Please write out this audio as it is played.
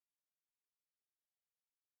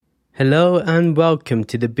Hello and welcome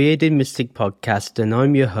to the Bearded Mystic Podcast, and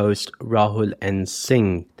I'm your host, Rahul N.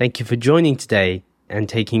 Singh. Thank you for joining today and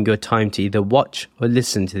taking your time to either watch or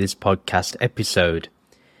listen to this podcast episode.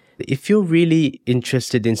 If you're really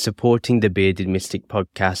interested in supporting the Bearded Mystic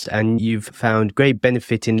Podcast and you've found great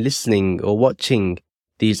benefit in listening or watching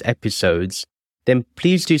these episodes, then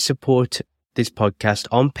please do support this podcast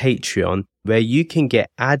on Patreon, where you can get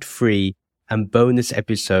ad-free and bonus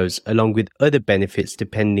episodes along with other benefits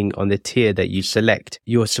depending on the tier that you select.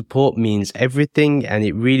 Your support means everything, and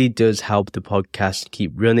it really does help the podcast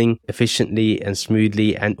keep running efficiently and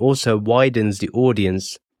smoothly, and also widens the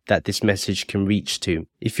audience that this message can reach to.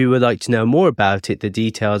 If you would like to know more about it, the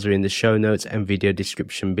details are in the show notes and video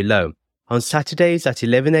description below. On Saturdays at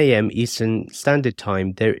 11 a.m. Eastern Standard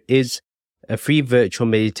Time, there is a free virtual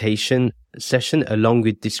meditation session along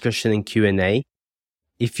with discussion and Q&A.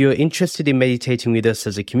 If you're interested in meditating with us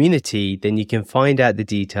as a community, then you can find out the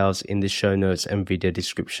details in the show notes and video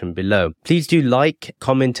description below. Please do like,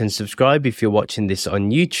 comment, and subscribe if you're watching this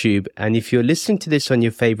on YouTube. And if you're listening to this on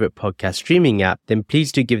your favorite podcast streaming app, then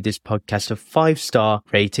please do give this podcast a 5-star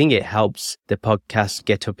rating. It helps the podcast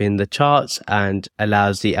get up in the charts and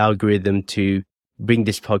allows the algorithm to bring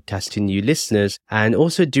this podcast to new listeners. And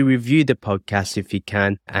also do review the podcast if you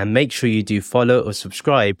can, and make sure you do follow or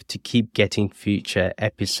subscribe to keep getting future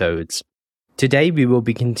episodes. Today we will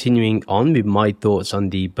be continuing on with my thoughts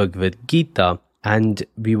on the Bhagavad Gita, and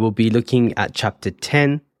we will be looking at chapter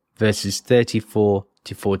 10 verses 34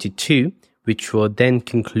 to 42, which will then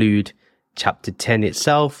conclude chapter 10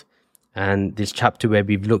 itself, and this chapter where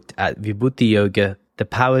we've looked at Vibhuti Yoga, the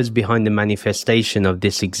powers behind the manifestation of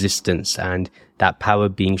this existence, and that power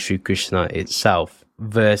being Sri Krishna itself.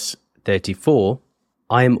 Verse 34,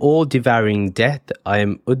 I am all-devouring death, I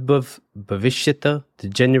am Udbhav Bhavishyata, the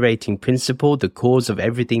generating principle, the cause of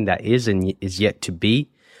everything that is and is yet to be.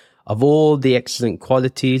 Of all the excellent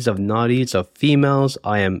qualities of Naris, of females,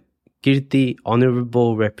 I am Kirti,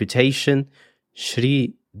 honorable reputation,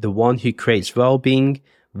 Shri, the one who creates well-being,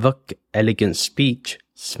 Vak, elegant speech,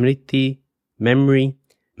 Smriti, memory,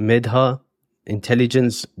 Medha,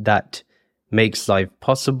 intelligence that makes life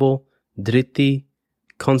possible, Dhriti,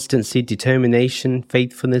 constancy, determination,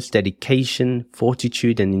 faithfulness, dedication,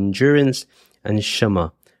 fortitude and endurance, and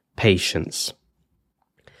Shama, patience.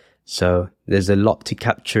 So there's a lot to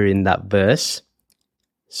capture in that verse.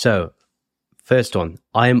 So, first one,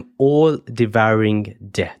 I am all devouring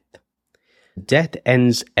death. Death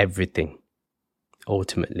ends everything.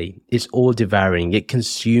 Ultimately, it's all devouring. It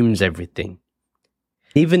consumes everything.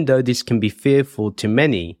 Even though this can be fearful to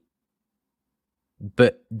many,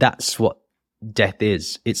 but that's what death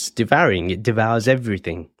is. It's devouring. It devours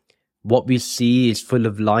everything. What we see is full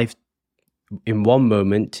of life in one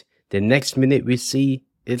moment. The next minute we see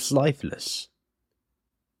it's lifeless.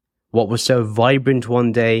 What was so vibrant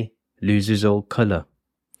one day loses all color.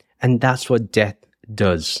 And that's what death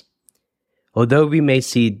does. Although we may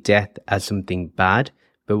see death as something bad,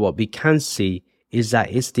 but what we can see is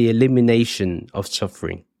that it's the elimination of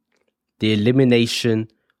suffering, the elimination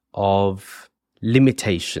of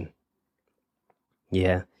limitation.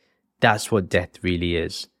 Yeah, that's what death really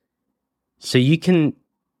is. So you can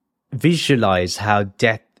visualize how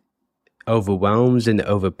death overwhelms and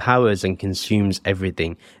overpowers and consumes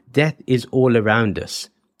everything. Death is all around us.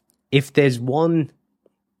 If there's one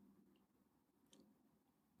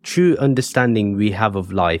true understanding we have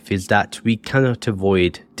of life, is that we cannot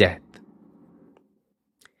avoid death.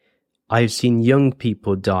 I've seen young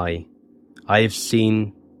people die. I've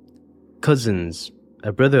seen cousins,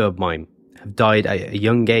 a brother of mine, have died at a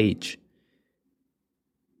young age.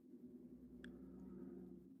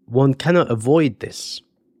 One cannot avoid this.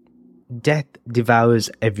 Death devours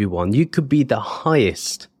everyone. You could be the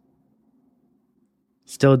highest.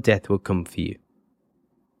 Still, death will come for you.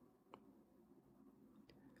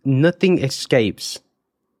 Nothing escapes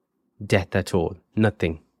death at all.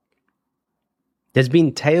 Nothing. There's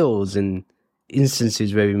been tales and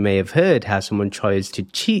instances where we may have heard how someone tries to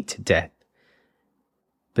cheat death.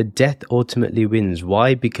 But death ultimately wins.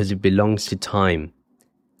 Why? Because it belongs to time.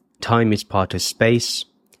 Time is part of space,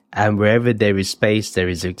 and wherever there is space, there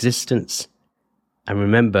is existence. And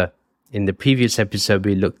remember, in the previous episode,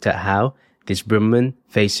 we looked at how this Brahman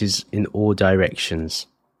faces in all directions.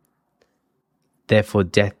 Therefore,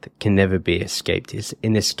 death can never be escaped. It's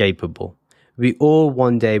inescapable. We all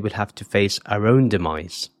one day will have to face our own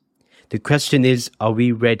demise. The question is, are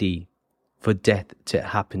we ready for death to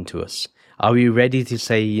happen to us? Are we ready to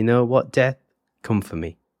say, you know what, death, come for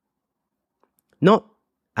me? Not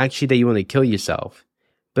actually that you want to kill yourself,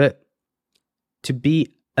 but to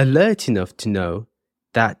be alert enough to know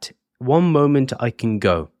that one moment I can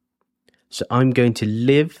go. So I'm going to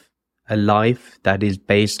live a life that is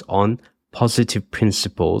based on positive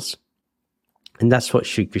principles. And that's what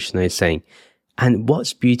Sri Krishna is saying. And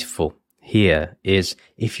what's beautiful here is,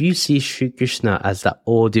 if you see Sri Krishna as that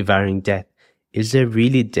all-devouring death, is there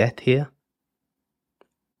really death here?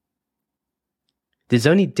 There's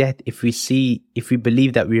only death if we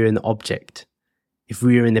believe that we are an object, if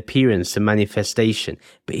we are an appearance, a manifestation.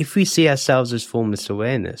 But if we see ourselves as formless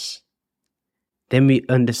awareness, then we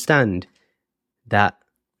understand that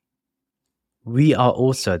we are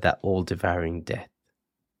also that all-devouring death.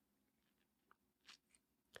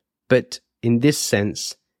 But in this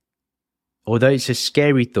sense, although it's a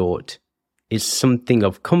scary thought, it's something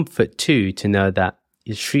of comfort too, to know that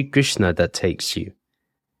it's Sri Krishna that takes you,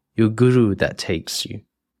 your Guru that takes you,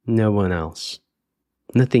 no one else,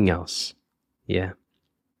 nothing else. Yeah.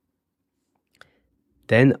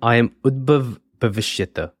 Then I am Udbhav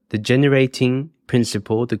Bhavishyata, the generating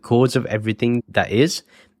principle, the cause of everything that is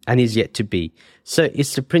and is yet to be. So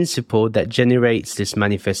it's the principle that generates this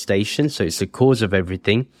manifestation. So it's the cause of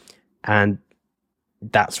everything. And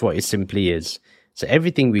that's what it simply is. So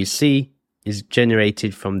everything we see is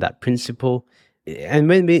generated from that principle. And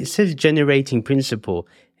when it says generating principle,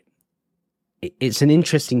 it's an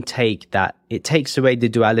interesting take, that it takes away the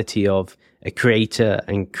duality of a creator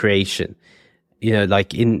and creation. You know,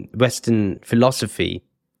 like in Western philosophy,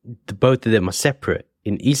 both of them are separate.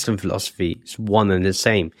 In Eastern philosophy, it's one and the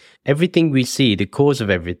same. Everything we see, the cause of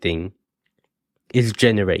everything, is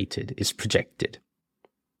generated, is projected.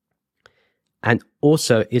 And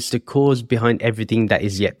also, it's the cause behind everything that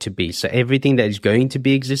is yet to be. So everything that is going to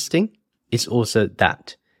be existing is also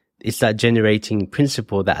that. It's that generating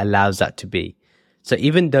principle that allows that to be. So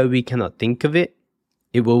even though we cannot think of it,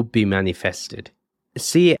 it will be manifested.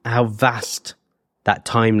 See how vast that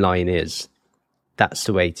timeline is. That's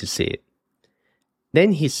the way to see it.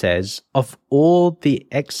 Then he says, of all the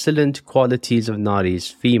excellent qualities of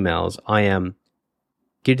Naris, females, I am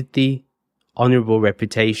Kirti, honorable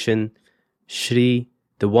reputation, Shri,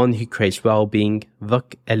 the one who creates well-being,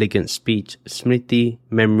 Vak, elegant speech, Smriti,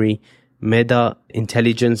 memory, Meda,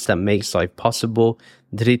 intelligence that makes life possible,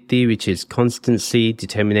 Dhriti, which is constancy,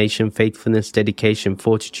 determination, faithfulness, dedication,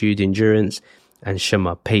 fortitude, endurance, and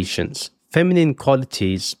Shama, patience. Feminine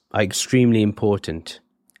qualities are extremely important,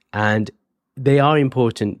 and they are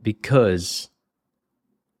important because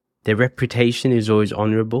their reputation is always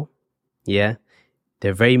honorable. Yeah,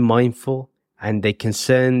 they're very mindful, and they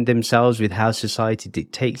concern themselves with how society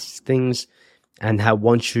dictates things and how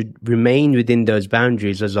one should remain within those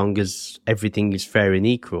boundaries as long as everything is fair and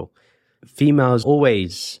equal. Females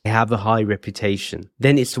always have a high reputation.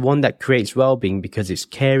 Then it's the one that creates well-being because it's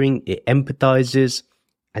caring, it empathizes,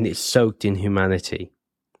 and it's soaked in humanity.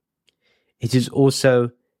 It is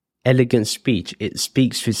also elegant speech. It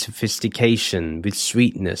speaks with sophistication, with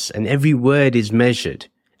sweetness, and every word is measured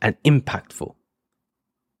and impactful.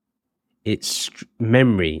 It's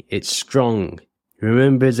memory, it's strong,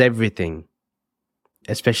 remembers everything,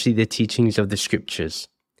 especially the teachings of the scriptures.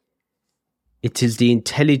 It is the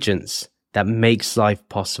intelligence that makes life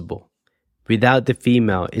possible. Without the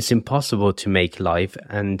female, it's impossible to make life,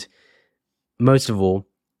 and most of all,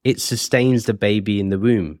 it sustains the baby in the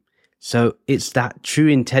womb. So it's that true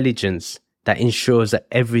intelligence that ensures that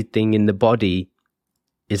everything in the body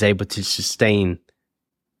is able to sustain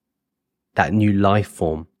that new life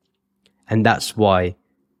form. And that's why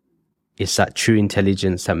it's that true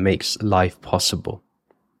intelligence that makes life possible.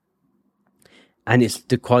 And it's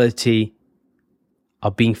the quality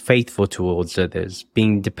of being faithful towards others,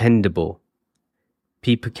 being dependable.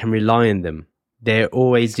 People can rely on them. They're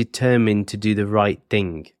always determined to do the right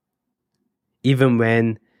thing. Even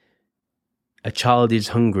when a child is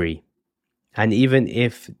hungry, and even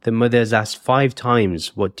if the mother has asked 5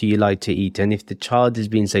 times, what do you like to eat? And if the child has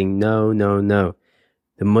been saying no, no, no,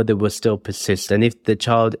 the mother will still persist. And if the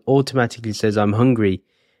child automatically says, I'm hungry,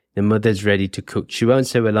 the mother's ready to cook. She won't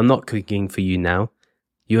say, well, I'm not cooking for you now.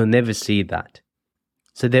 You'll never see that.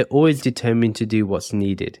 So they're always determined to do what's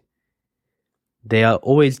needed. They are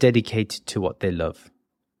always dedicated to what they love.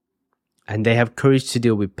 And they have courage to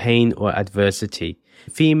deal with pain or adversity.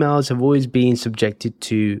 Females have always been subjected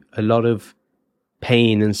to a lot of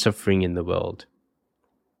pain and suffering in the world.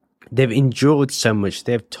 They've endured so much.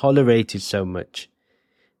 They've tolerated so much.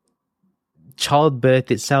 Childbirth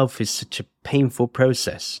itself is such a painful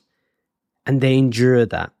process, and they endure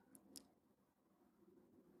that.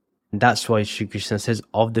 And that's why Sri Krishna says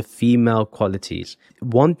of the female qualities.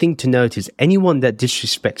 One thing to note is anyone that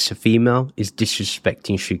disrespects a female is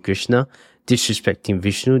disrespecting Sri Krishna, disrespecting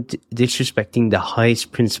Vishnu, disrespecting the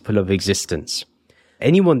highest principle of existence.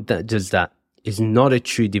 Anyone that does that is not a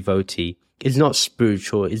true devotee, is not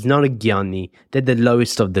spiritual, is not a jnani. They're the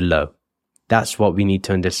lowest of the low. That's what we need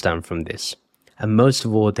to understand from this. And most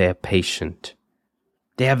of all, they are patient.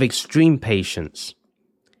 They have extreme patience.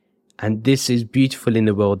 And this is beautiful in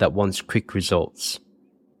a world that wants quick results.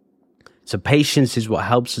 So patience is what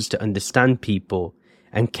helps us to understand people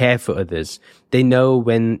and care for others. They know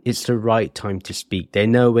when it's the right time to speak. They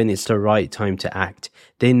know when it's the right time to act.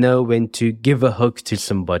 They know when to give a hug to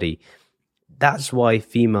somebody. That's why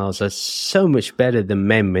females are so much better than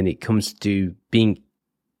men when it comes to being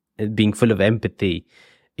full of empathy.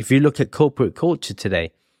 If you look at corporate culture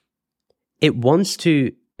today, it wants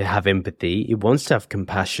to have empathy, it wants to have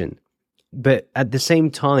compassion, but at the same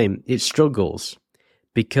time, it struggles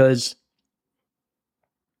because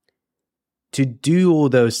to do all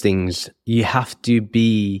those things, you have to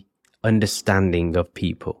be understanding of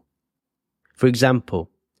people. For example,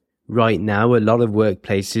 right now, a lot of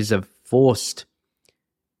workplaces have forced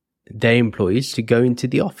their employees to go into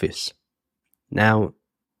the office. Now,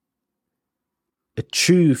 a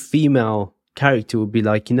true female character would be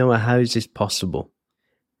like, how is this possible?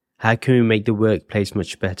 How can we make the workplace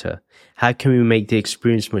much better? How can we make the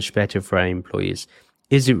experience much better for our employees?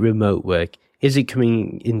 Is it remote work? Is it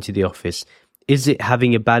coming into the office? Is it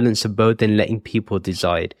having a balance of both and letting people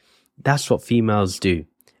decide? That's what females do.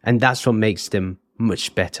 And that's what makes them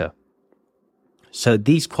much better. So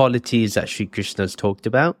these qualities that Sri Krishna has talked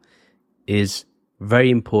about is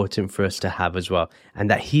very important for us to have as well.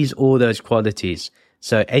 And that he's all those qualities.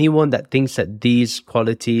 So anyone that thinks that these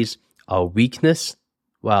qualities are weakness,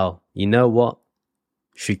 well, you know what?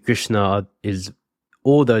 Sri Krishna is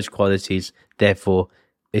all those qualities. Therefore,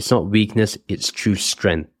 it's not weakness, it's true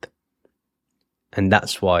strength. And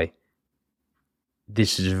that's why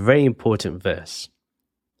this is a very important verse.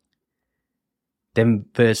 Then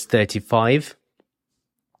verse 35.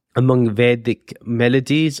 Among Vedic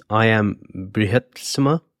melodies, I am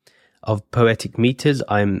Brihatsama. Of poetic meters,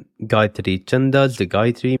 I am Gayatri Chandas, the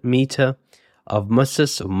Gayatri meter. Of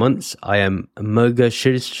masas, of months, I am Marga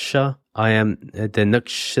Shirsha. I am the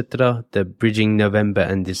Nakshatra, the bridging November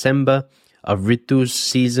and December. Of Ritus,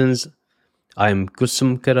 seasons, I am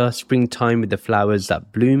Kusumkara, springtime with the flowers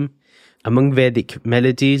that bloom. Among Vedic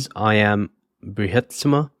melodies, I am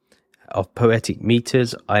Brihatsama. Of poetic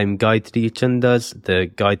meters, I am Gayatri Chandas, the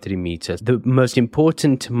Gayatri meter. The most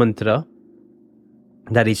important mantra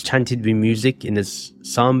that is chanted with music in the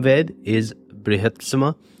Samved is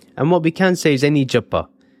Brihatsama. And what we can say is any japa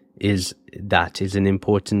is an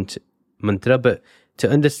important mantra. But to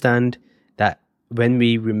understand that when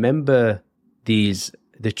we remember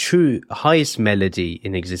the true highest melody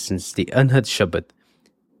in existence, the Anhad Shabad,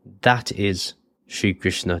 that is Sri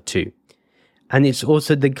Krishna too. And it's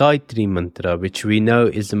also the Gayatri mantra, which we know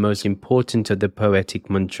is the most important of the poetic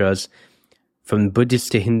mantras. From Buddhists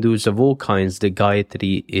to Hindus of all kinds, the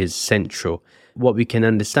Gayatri is central. What we can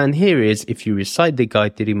understand here is if you recite the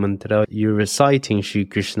Gayatri mantra, you're reciting Sri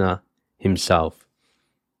Krishna himself.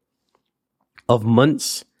 Of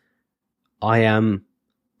months, I am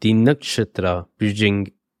the Nakshatra,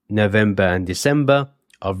 bridging November and December.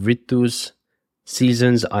 Of Ritus,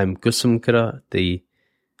 seasons, I am Kusumkara, the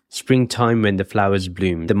springtime when the flowers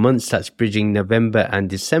bloom. The months that's bridging November and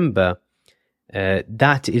December,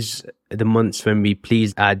 that is the months when we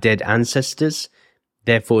please our dead ancestors.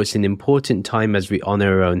 Therefore, it's an important time as we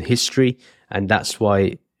honor our own history. And that's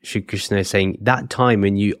why Sri Krishna is saying that time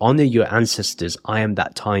when you honor your ancestors, I am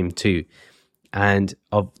that time too. And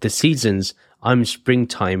of the seasons, I'm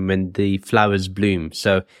springtime when the flowers bloom.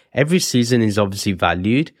 So every season is obviously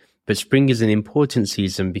valued, but spring is an important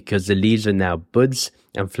season because the leaves are now buds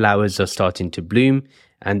and flowers are starting to bloom.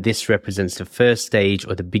 And this represents the first stage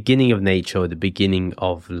or the beginning of nature or the beginning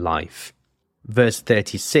of life. Verse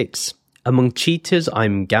 36. Among cheaters,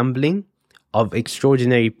 I'm gambling. Of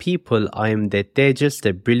extraordinary people, I am their tejas,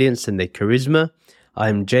 their brilliance and their charisma. I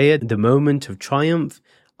am Jaya, the moment of triumph.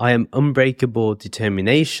 I am unbreakable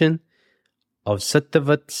determination. Of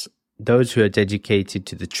sattavats, those who are dedicated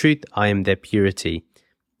to the truth, I am their purity.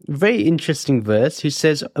 Very interesting verse who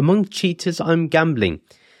says, among cheaters, I'm gambling.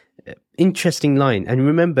 Interesting line. And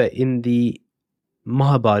remember, in the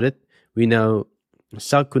Mahabharata, we know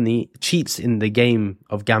Sakuni cheats in the game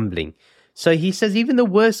of gambling. So he says, even the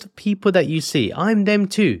worst people that you see, I'm them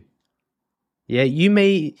too. Yeah, you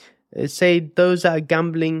may say those that are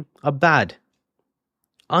gambling are bad.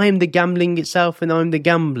 I am the gambling itself and I'm the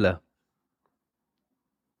gambler.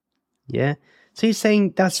 Yeah, so he's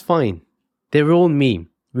saying that's fine. They're all me.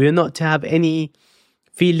 We're not to have any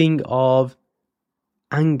feeling of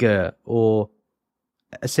anger or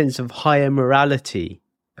a sense of higher morality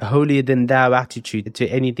holier than thou attitude to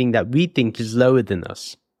anything that we think is lower than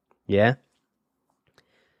us. Yeah.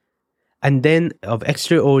 And then of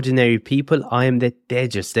extraordinary people, I am their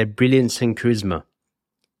tejas, their brilliance and charisma.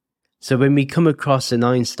 So when we come across an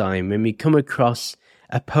Einstein, when we come across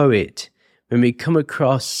a poet, when we come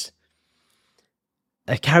across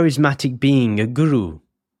a charismatic being, a guru,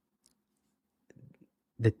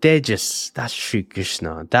 the tejas, that's Sri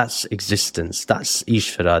Krishna, that's existence, that's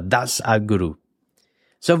Ishvara, that's our guru.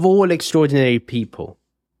 So of all extraordinary people,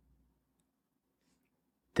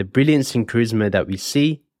 the brilliance and charisma that we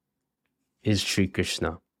see is Sri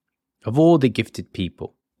Krishna. Of all the gifted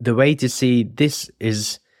people, the way to see this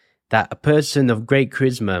is that a person of great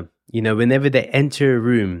charisma, whenever they enter a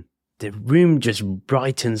room, the room just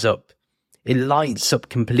brightens up. It lights up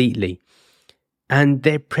completely. And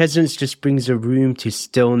their presence just brings a room to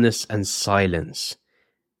stillness and silence.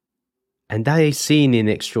 And that is seen in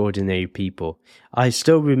extraordinary people. I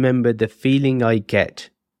still remember the feeling I get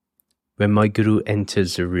when my guru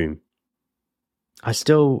enters a room. I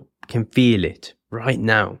still can feel it right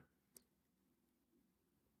now.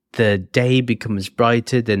 The day becomes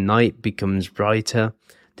brighter, the night becomes brighter,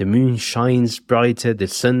 the moon shines brighter, the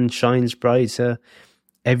sun shines brighter,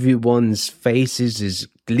 everyone's faces is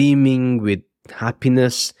gleaming with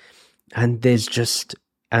happiness, and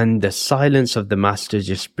the silence of the master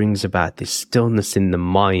just brings about this stillness in the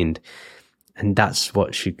mind. And that's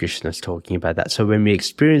what Sri Krishna is talking about. So when we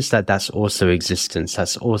experience that, that's also existence,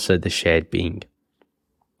 that's also the shared being.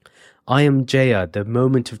 I am Jaya, the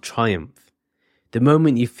moment of triumph. The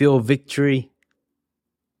moment you feel victory,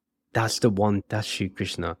 that's the one, that's Sri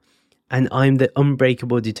Krishna. And I'm the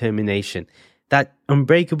unbreakable determination. That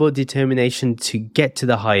unbreakable determination to get to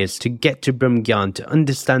the highest, to get to Brahmgyan, to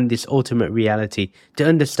understand this ultimate reality, to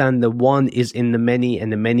understand the one is in the many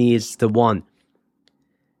and the many is the one.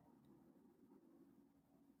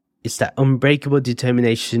 It's that unbreakable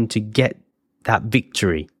determination to get that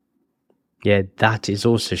victory. Yeah, that is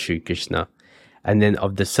also Sri Krishna. And then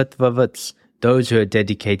of the Sattvavats, those who are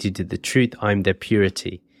dedicated to the truth, I am their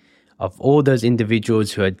purity. Of all those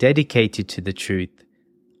individuals who are dedicated to the truth,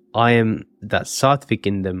 I am that sattvic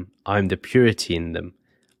in them, I am the purity in them.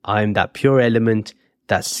 I am that pure element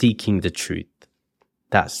that's seeking the truth.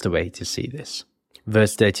 That's the way to see this.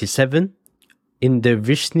 Verse 37, in the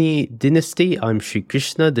Vrishni dynasty, I am Sri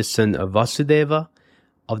Krishna, the son of Vasudeva.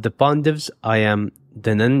 Of the Pandavas, I am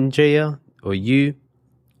Dhananjaya, or you,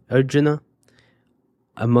 Arjuna.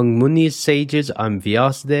 Among Munis, sages, I am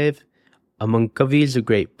Vyasadev. Among Kavis, or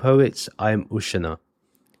great poets, I am Ushana.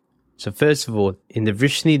 So first of all, in the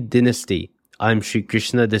Vrishni dynasty, I am Sri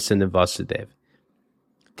Krishna, the son of Vasudeva.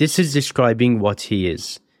 This is describing what he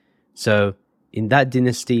is. So in that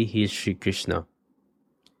dynasty, he is Sri Krishna.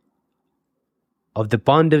 Of the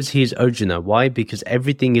Pandavas, he is Arjuna. Why? Because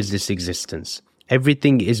everything is this existence.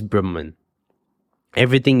 Everything is Brahman.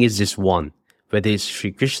 Everything is this one. Whether it's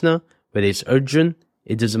Sri Krishna, whether it's Arjuna,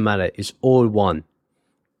 it doesn't matter. It's all one.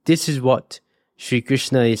 This is what Sri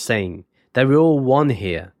Krishna is saying, that we're all one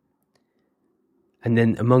here. And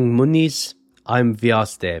then among Munis, I'm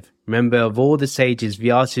Vyasadev. Remember, of all the sages,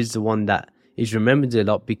 Vyasa is the one that is remembered a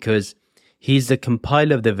lot because he's the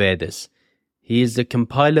compiler of the Vedas. He is the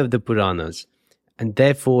compiler of the Puranas. And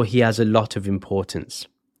therefore, he has a lot of importance.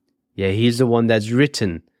 Yeah, he's the one that's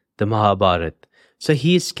written the Mahabharata. So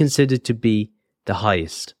he is considered to be the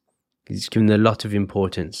highest. He's given a lot of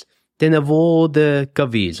importance. Then of all the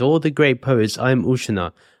Kavis, all the great poets, I am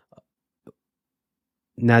Ushana.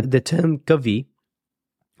 Now, the term Kavi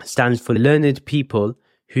stands for learned people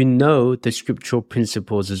who know the scriptural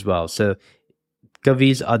principles as well. So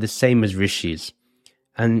Kavis are the same as Rishis.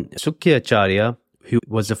 And Sukyacharya, who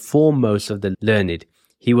was the foremost of the learned,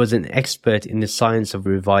 he was an expert in the science of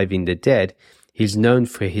reviving the dead. He's known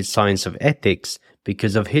for his science of ethics.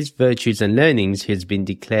 Because of his virtues and learnings, he has been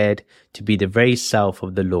declared to be the very self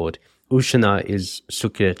of the Lord. Ushana is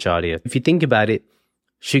Sukyacharya. If you think about it,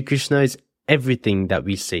 Sri Krishna is everything that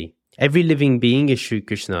we see. Every living being is Sri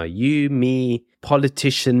Krishna. You, me,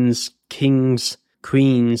 politicians, kings,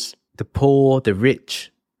 queens, the poor, the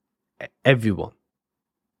rich, everyone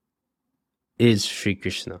is Sri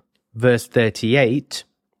Krishna. Verse 38,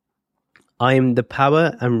 I am the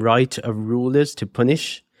power and right of rulers to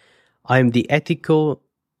punish. I am the ethical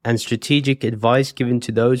and strategic advice given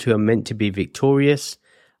to those who are meant to be victorious.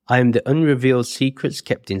 I am the unrevealed secrets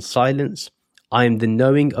kept in silence. I am the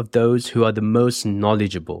knowing of those who are the most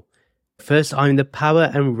knowledgeable. First, I am the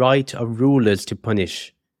power and right of rulers to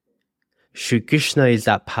punish. Sri Krishna is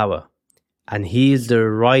that power, and he is the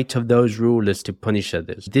right of those rulers to punish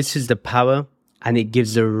others. This is the power, and it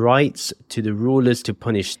gives the rights to the rulers to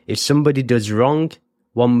punish. If somebody does wrong,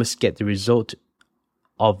 one must get the result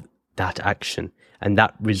of that action. And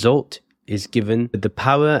that result is given with the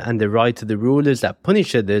power and the right of the rulers that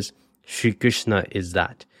punish others. Sri Krishna is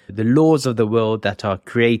that. The laws of the world that are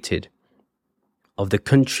created, of the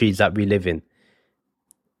countries that we live in,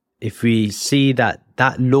 if we see that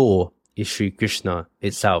that law is Sri Krishna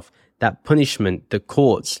itself, that punishment, the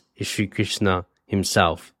courts, is Sri Krishna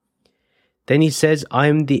himself. Then he says, I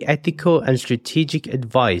am the ethical and strategic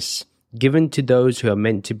advice given to those who are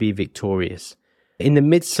meant to be victorious. In the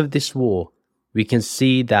midst of this war, we can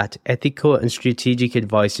see that ethical and strategic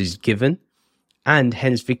advice is given, and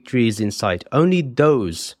hence victory is in sight. Only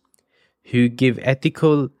those who give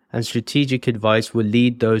ethical and strategic advice will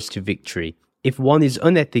lead those to victory. If one is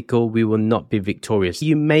unethical, we will not be victorious.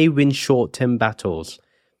 You may win short-term battles,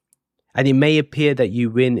 and it may appear that you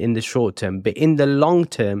win in the short term, but in the long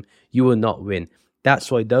term, you will not win.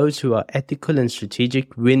 That's why those who are ethical and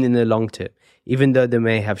strategic win in the long term. Even though they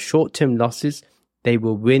may have short-term losses, they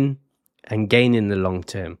will win and gain in the long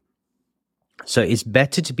term. So it's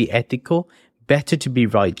better to be ethical, better to be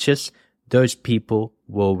righteous. Those people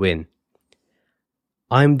will win.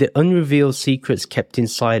 I am the unrevealed secrets kept in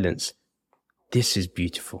silence. This is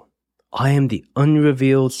beautiful. I am the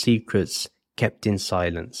unrevealed secrets kept in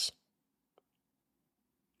silence.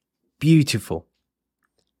 Beautiful.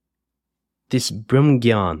 This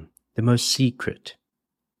Brahmgyan, the most secret,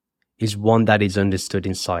 is one that is understood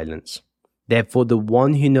in silence. Therefore, the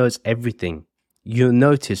one who knows everything, you'll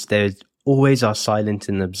notice they always are silent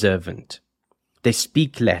and observant. They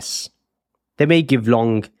speak less. They may give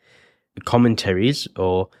long commentaries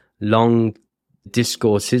or long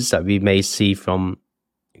discourses that we may see from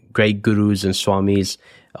great gurus and swamis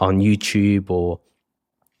on YouTube or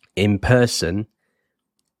in person.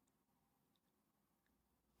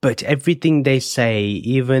 But everything they say,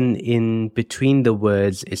 even in between the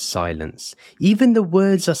words, is silence. Even the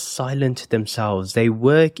words are silent themselves. They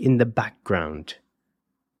work in the background.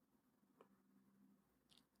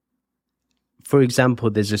 For example,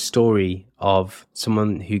 there's a story of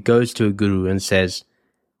someone who goes to a guru and says,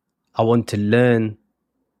 I want to learn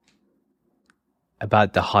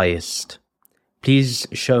about the highest. Please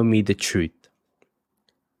show me the truth.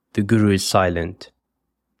 The guru is silent.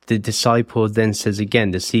 The disciple then says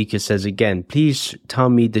again, the seeker says again, please tell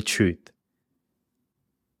me the truth.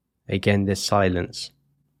 Again, there's silence.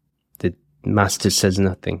 The master says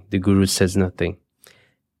nothing. The guru says nothing.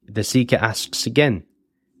 The seeker asks again,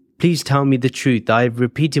 please tell me the truth. I've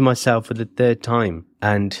repeated myself for the third time.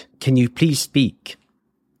 And can you please speak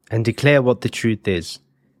and declare what the truth is?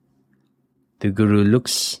 The guru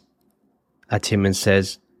looks at him and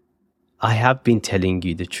says, I have been telling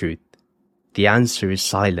you the truth. The answer is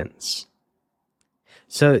silence.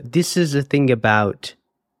 So this is the thing about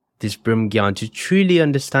this Brahmgyan. To truly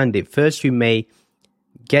understand it, first you may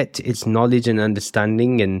get its knowledge and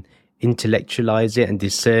understanding and intellectualize it and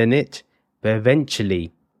discern it, but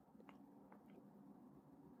eventually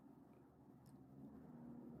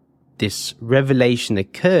this revelation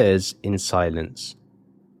occurs in silence.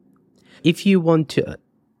 If you want to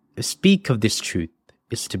speak of this truth,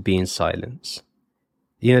 it's to be in silence.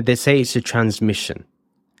 You know, they say it's a transmission.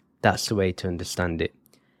 That's the way to understand it.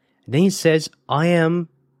 Then he says, I am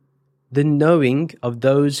the knowing of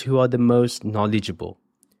those who are the most knowledgeable.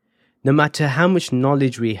 No matter how much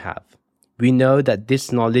knowledge we have, we know that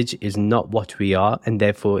this knowledge is not what we are and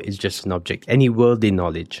therefore is just an object. Any worldly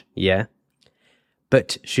knowledge, yeah?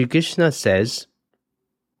 But Sri Krishna says,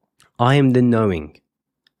 I am the knowing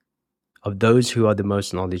of those who are the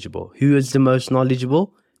most knowledgeable. Who is the most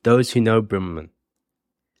knowledgeable? Those who know Brahman.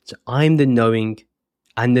 So I'm the knowing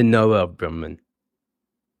and the knower of Brahman.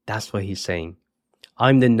 That's what he's saying.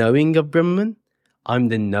 I'm the knowing of Brahman, I'm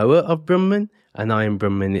the knower of Brahman, and I am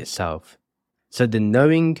Brahman itself. So the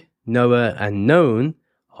knowing, knower, and known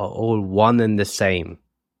are all one and the same.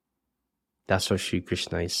 That's what Sri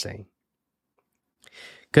Krishna is saying.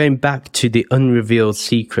 Going back to the unrevealed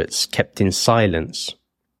secrets kept in silence,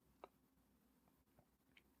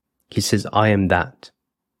 he says, I am that.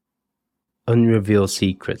 Unrevealed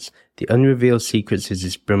secrets. The unrevealed secrets is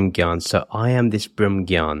this Brahmgyan. So I am this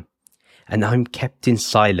Brahmgyan, and I'm kept in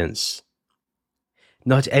silence.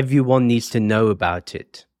 Not everyone needs to know about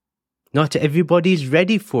it. Not everybody is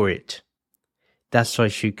ready for it. That's why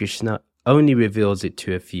Sri Krishna only reveals it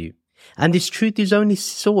to a few. And this truth is only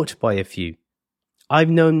sought by a few. I've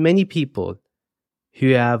known many people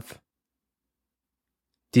who have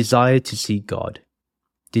desired to see God,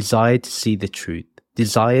 desired to see the truth,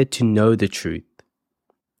 desired to know the truth.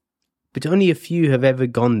 But only a few have ever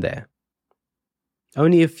gone there.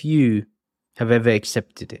 Only a few have ever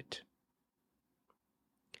accepted it.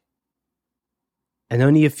 and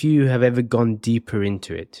only a few have ever gone deeper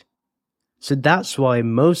into it. So that's why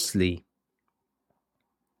mostly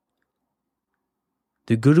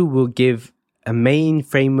the Guru will give a main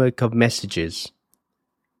framework of messages,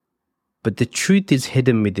 but the truth is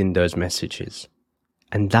hidden within those messages.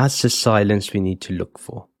 And that's the silence we need to look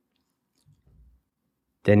for.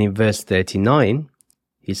 Then in verse 39,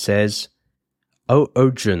 he says, O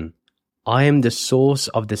Arjun, I am the source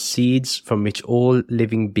of the seeds from which all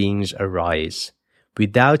living beings arise.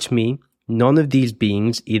 Without me, none of these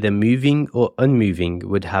beings, either moving or unmoving,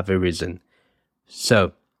 would have arisen.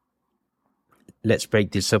 So, let's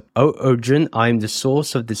break this up. O Arjun, I am the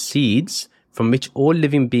source of the seeds from which all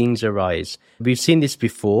living beings arise. We've seen this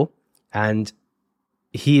before, and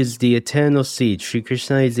he is the eternal seed. Sri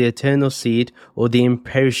Krishna is the eternal seed, or the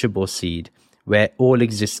imperishable seed, where all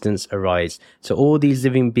existence arises. So all these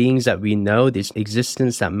living beings that we know, this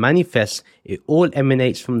existence that manifests, it all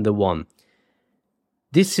emanates from the one.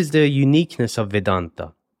 This is the uniqueness of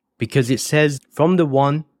Vedanta, because it says, from the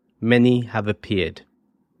one, many have appeared,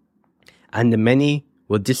 and the many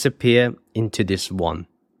will disappear into this one.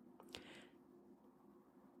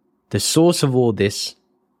 The source of all this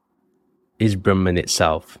is Brahman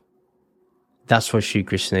itself. That's what Sri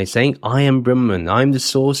Krishna is saying. I am Brahman. I am the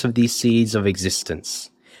source of these seeds of existence.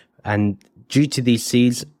 And due to these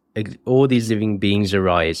seeds, all these living beings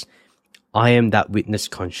arise. I am that witness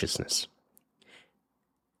consciousness.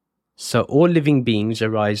 So all living beings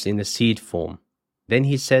arise in a seed form. Then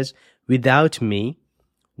he says, without me,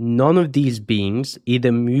 none of these beings,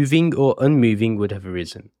 either moving or unmoving, would have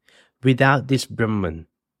arisen. Without this Brahman,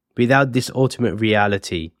 without this ultimate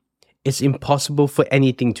reality, it's impossible for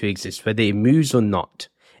anything to exist, whether it moves or not,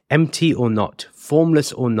 empty or not,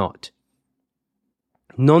 formless or not.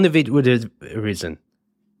 None of it would have arisen.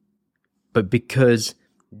 But because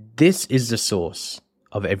this is the source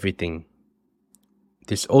of everything,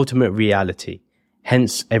 this ultimate reality,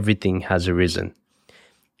 hence everything has arisen.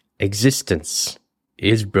 Existence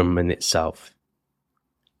is Brahman itself.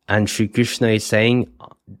 And Sri Krishna is saying,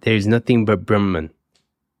 there is nothing but Brahman.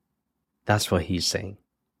 That's what he's saying.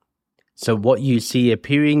 So what you see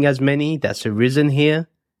appearing as many that's arisen here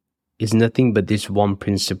is nothing but this one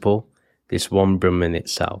principle, this one Brahman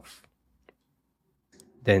itself.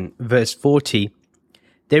 Then verse 40,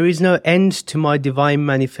 there is no end to my divine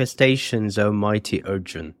manifestations, O mighty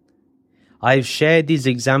Arjun. I have shared these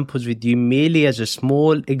examples with you merely as a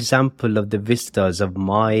small example of the vistas of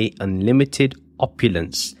my unlimited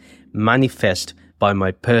opulence manifest by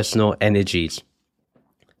my personal energies.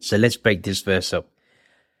 So let's break this verse up.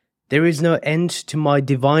 There is no end to my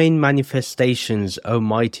divine manifestations, O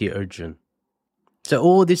mighty Arjun. So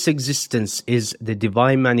all this existence is the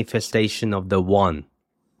divine manifestation of the One.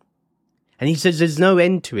 And he says there's no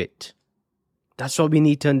end to it. That's what we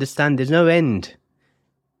need to understand. There's no end.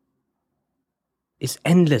 It's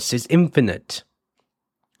endless, it's infinite.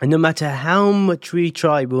 And no matter how much we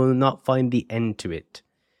try, we will not find the end to it.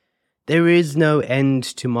 There is no end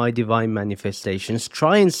to my divine manifestations.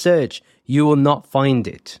 Try and search, you will not find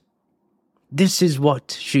it. This is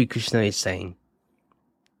what Sri Krishna is saying.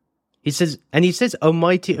 He says, O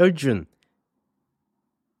mighty Arjun,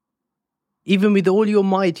 even with all your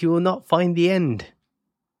might, you will not find the end.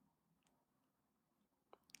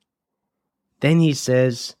 Then he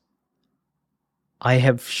says, I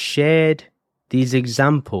have shared these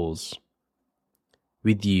examples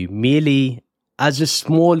with you merely as a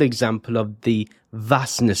small example of the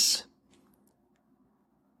vastness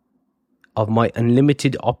of my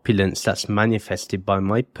unlimited opulence that's manifested by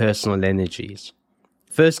my personal energies.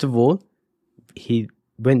 First of all, he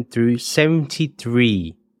went through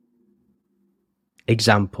 73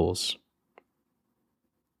 examples.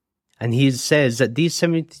 And he says that these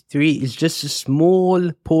 73 is just a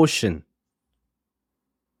small portion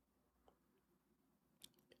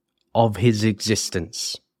of his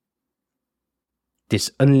existence. This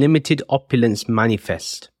unlimited opulence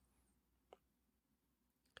manifest.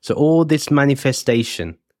 So all this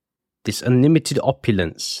manifestation, this unlimited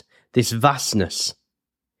opulence, this vastness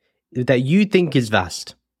that you think is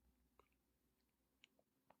vast,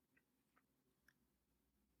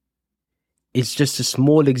 it's just a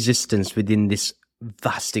small existence within this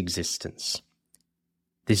vast existence.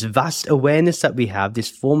 This vast awareness that we have, this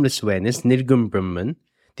formless awareness, Nirgun Brahman,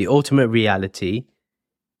 the ultimate reality,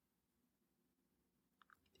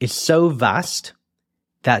 is so vast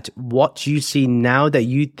that what you see now that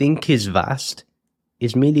you think is vast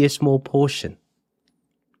is merely a small portion.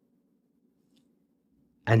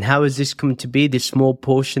 And how has this come to be, this small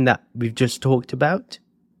portion that we've just talked about?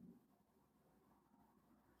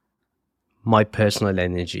 My personal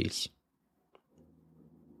energies.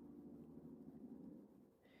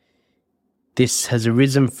 This has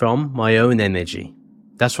arisen from my own energy.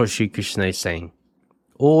 That's what Sri Krishna is saying.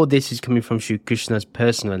 All this is coming from Sri Krishna's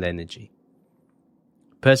personal energy.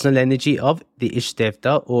 Personal energy of the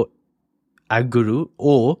Ishtevta or Aguru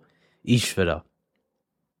or Ishvara.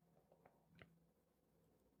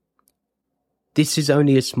 This is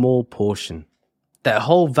only a small portion. That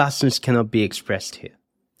whole vastness cannot be expressed here.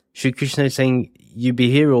 Sri Krishna is saying, you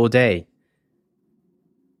be here all day.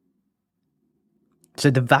 So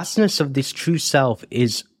the vastness of this true self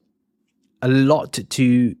is a lot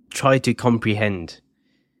to try to comprehend.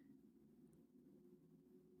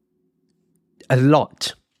 A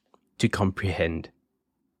lot to comprehend.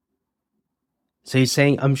 So he's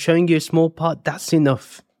saying, I'm showing you a small part, that's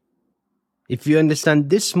enough. If you understand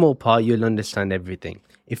this small part, you'll understand everything.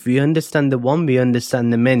 If we understand the one, we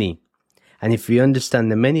understand the many. And if we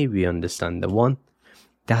understand the many, we understand the one.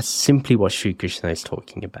 That's simply what Sri Krishna is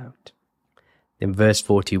talking about. In verse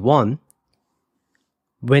 41,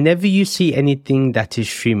 whenever you see anything that is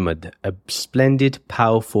Srimad, a splendid,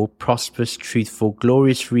 powerful, prosperous, truthful,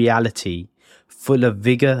 glorious reality, full of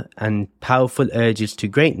vigor and powerful urges to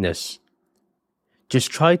greatness, just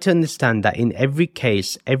try to understand that in every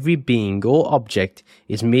case, every being or object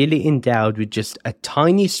is merely endowed with just a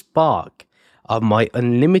tiny spark of my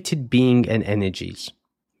unlimited being and energies.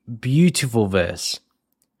 Beautiful verse.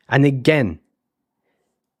 And again,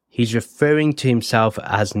 he's referring to himself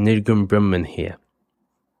as Nirgun Brahman here.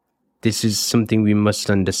 This is something we must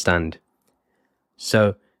understand.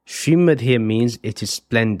 So, Srimad here means it is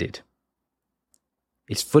splendid.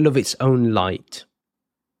 It's full of its own light.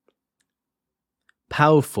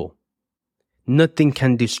 Powerful. Nothing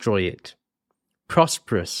can destroy it.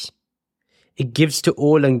 Prosperous. It gives to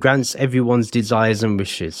all and grants everyone's desires and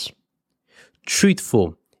wishes.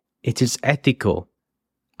 Truthful. It is ethical.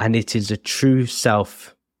 And it is a true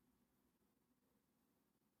self.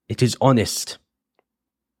 It is honest.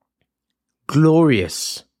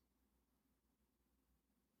 Glorious.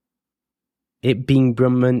 It being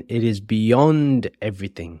Brahman, it is beyond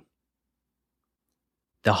everything.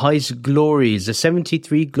 The highest glories, the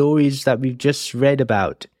 73 glories that we've just read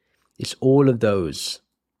about, it's all of those.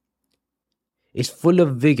 It's full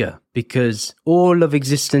of vigor because all of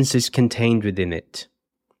existence is contained within it.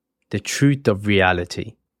 The truth of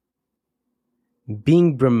reality.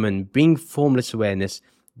 Being Brahman, being formless awareness,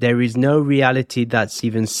 there is no reality that's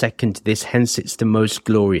even second to this, hence it's the most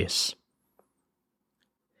glorious.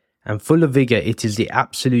 And full of vigor, it is the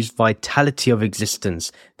absolute vitality of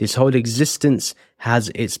existence. This whole existence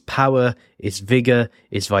has its power, its vigor,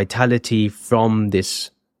 its vitality from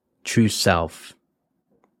this true self.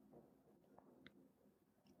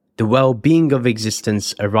 The well-being of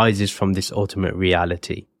existence arises from this ultimate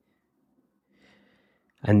reality.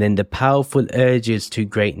 And then the powerful urges to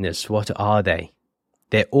greatness, what are they?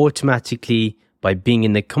 They're automatically, by being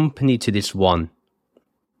in the company to this one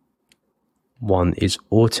is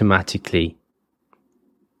automatically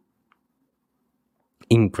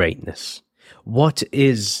in greatness. What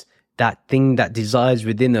is that thing that desires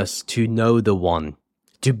within us to know the one,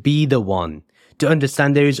 to be the one, to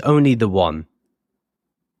understand there is only the one?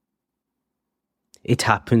 It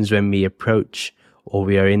happens when we approach or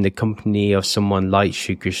we are in the company of someone like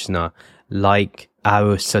Sri Krishna, like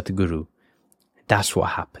our Satguru. That's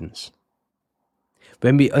what happens.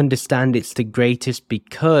 When we understand it's the greatest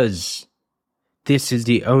because this is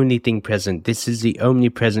the only thing present. This is the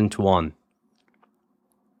omnipresent one.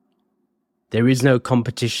 There is no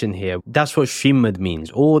competition here. That's what Srimad means.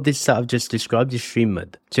 All this that I've just described is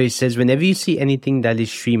Srimad. So he says, whenever you see anything that is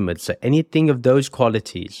Srimad, so anything of those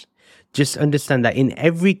qualities, just understand that in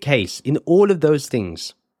every case, in all of those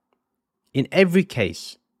things, in every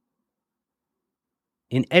case,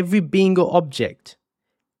 in every being or object,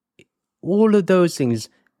 all of those things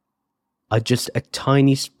are just a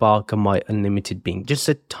tiny spark of my unlimited being. Just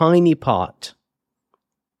a tiny part.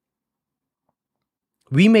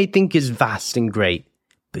 We may think it's vast and great,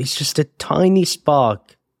 but it's just a tiny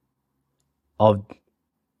spark of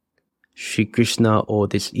Sri Krishna or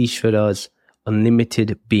this Ishvara's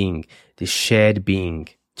unlimited being, this shared being.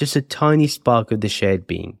 Just a tiny spark of the shared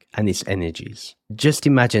being and its energies. Just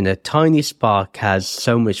imagine a tiny spark has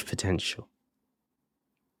so much potential.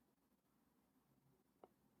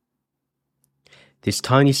 This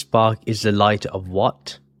tiny spark is the light of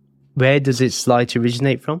what? Where does its light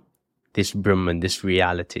originate from? This Brahman, this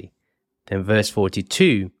reality. Then verse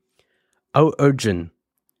 42, O Arjun,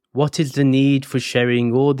 what is the need for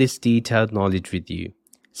sharing all this detailed knowledge with you,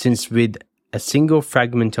 since with a single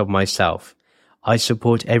fragment of myself, I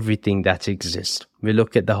support everything that exists? We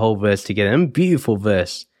look at the whole verse together, and beautiful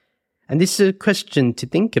verse. And this is a question to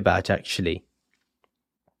think about actually.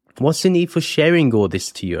 What's the need for sharing all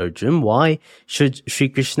this to you, Arjun? Why should Sri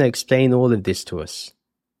Krishna explain all of this to us?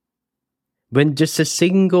 When just a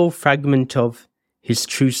single fragment of his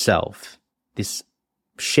true self, this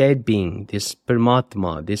shared being, this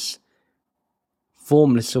Paramatma, this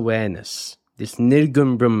formless awareness, this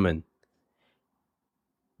Nirgun Brahman,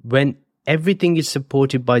 when everything is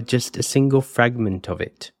supported by just a single fragment of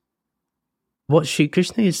it. What Sri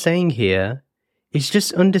Krishna is saying here is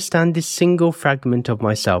just understand this single fragment of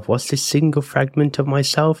myself. What's this single fragment of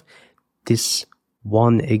myself? This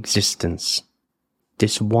one existence,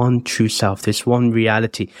 this one true self, this one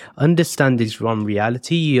reality. Understand this one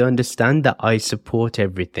reality. You understand that I support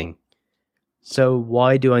everything. So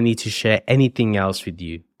why do I need to share anything else with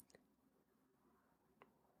you?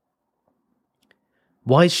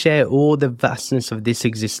 Why share all the vastness of this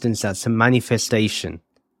existence that's a manifestation,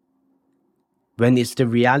 when it's the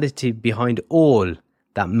reality behind all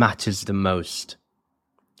that matters the most?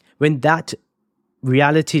 When that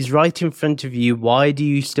reality is right in front of you, why do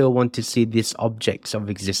you still want to see these objects of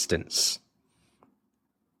existence?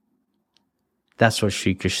 That's what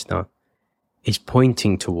Sri Krishna is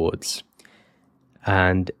pointing towards.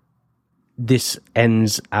 And this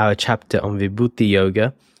ends our chapter on Vibhuti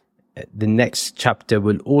Yoga. The next chapter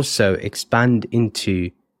will also expand into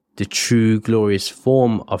the true glorious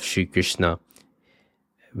form of Sri Krishna,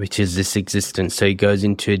 which is this existence. So he goes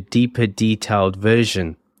into a deeper, detailed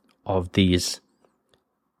version of these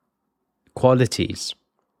qualities.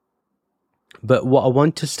 But what I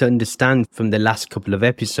want us to understand from the last couple of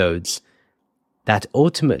episodes, that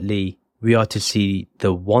ultimately we are to see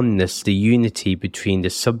the oneness, the unity between the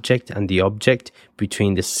subject and the object,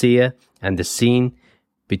 between the seer and the seen,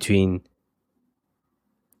 between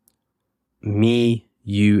me,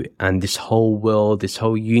 you, and this whole world, this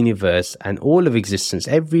whole universe, and all of existence,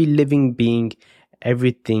 every living being,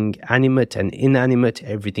 everything animate and inanimate,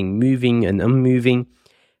 everything moving and unmoving,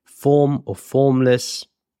 form or formless,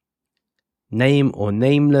 name or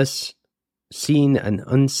nameless, seen and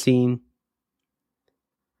unseen,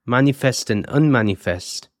 manifest and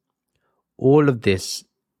unmanifest. All of this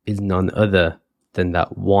is none other than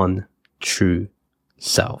that one true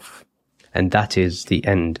self. And that is the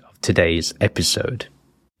end of today's episode.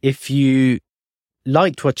 If you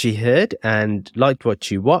liked what you heard and liked what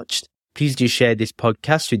you watched, please do share this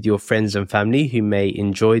podcast with your friends and family who may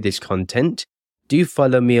enjoy this content. Do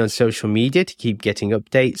follow me on social media to keep getting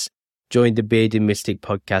updates. Join the Bearded Mystic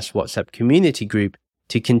Podcast WhatsApp community group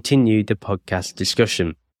to continue the podcast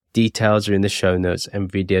discussion. Details are in the show notes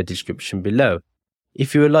and video description below.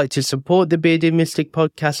 If you would like to support the Bearded Mystic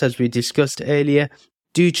Podcast, as we discussed earlier,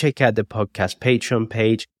 do check out the podcast Patreon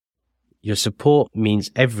page. Your support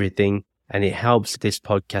means everything, and it helps this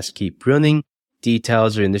podcast keep running.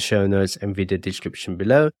 Details are in the show notes and video description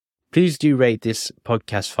below. Please do rate this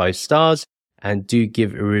podcast 5 stars, and do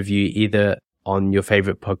give a review either on your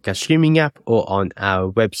favorite podcast streaming app or on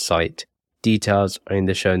our website. Details are in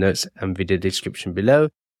the show notes and video description below.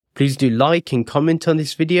 Please do like and comment on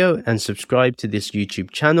this video and subscribe to this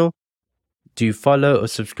YouTube channel. Do follow or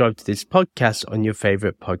subscribe to this podcast on your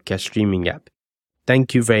favorite podcast streaming app.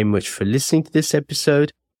 Thank you very much for listening to this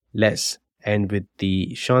episode. Let's end with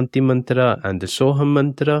the Shanti mantra and the Soham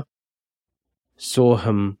mantra.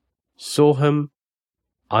 Soham, Soham,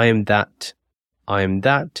 I am that, I am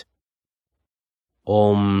that.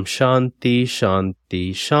 Om Shanti,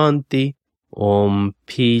 Shanti, Shanti. Om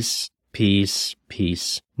Peace, Peace,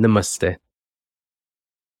 Peace. Namaste.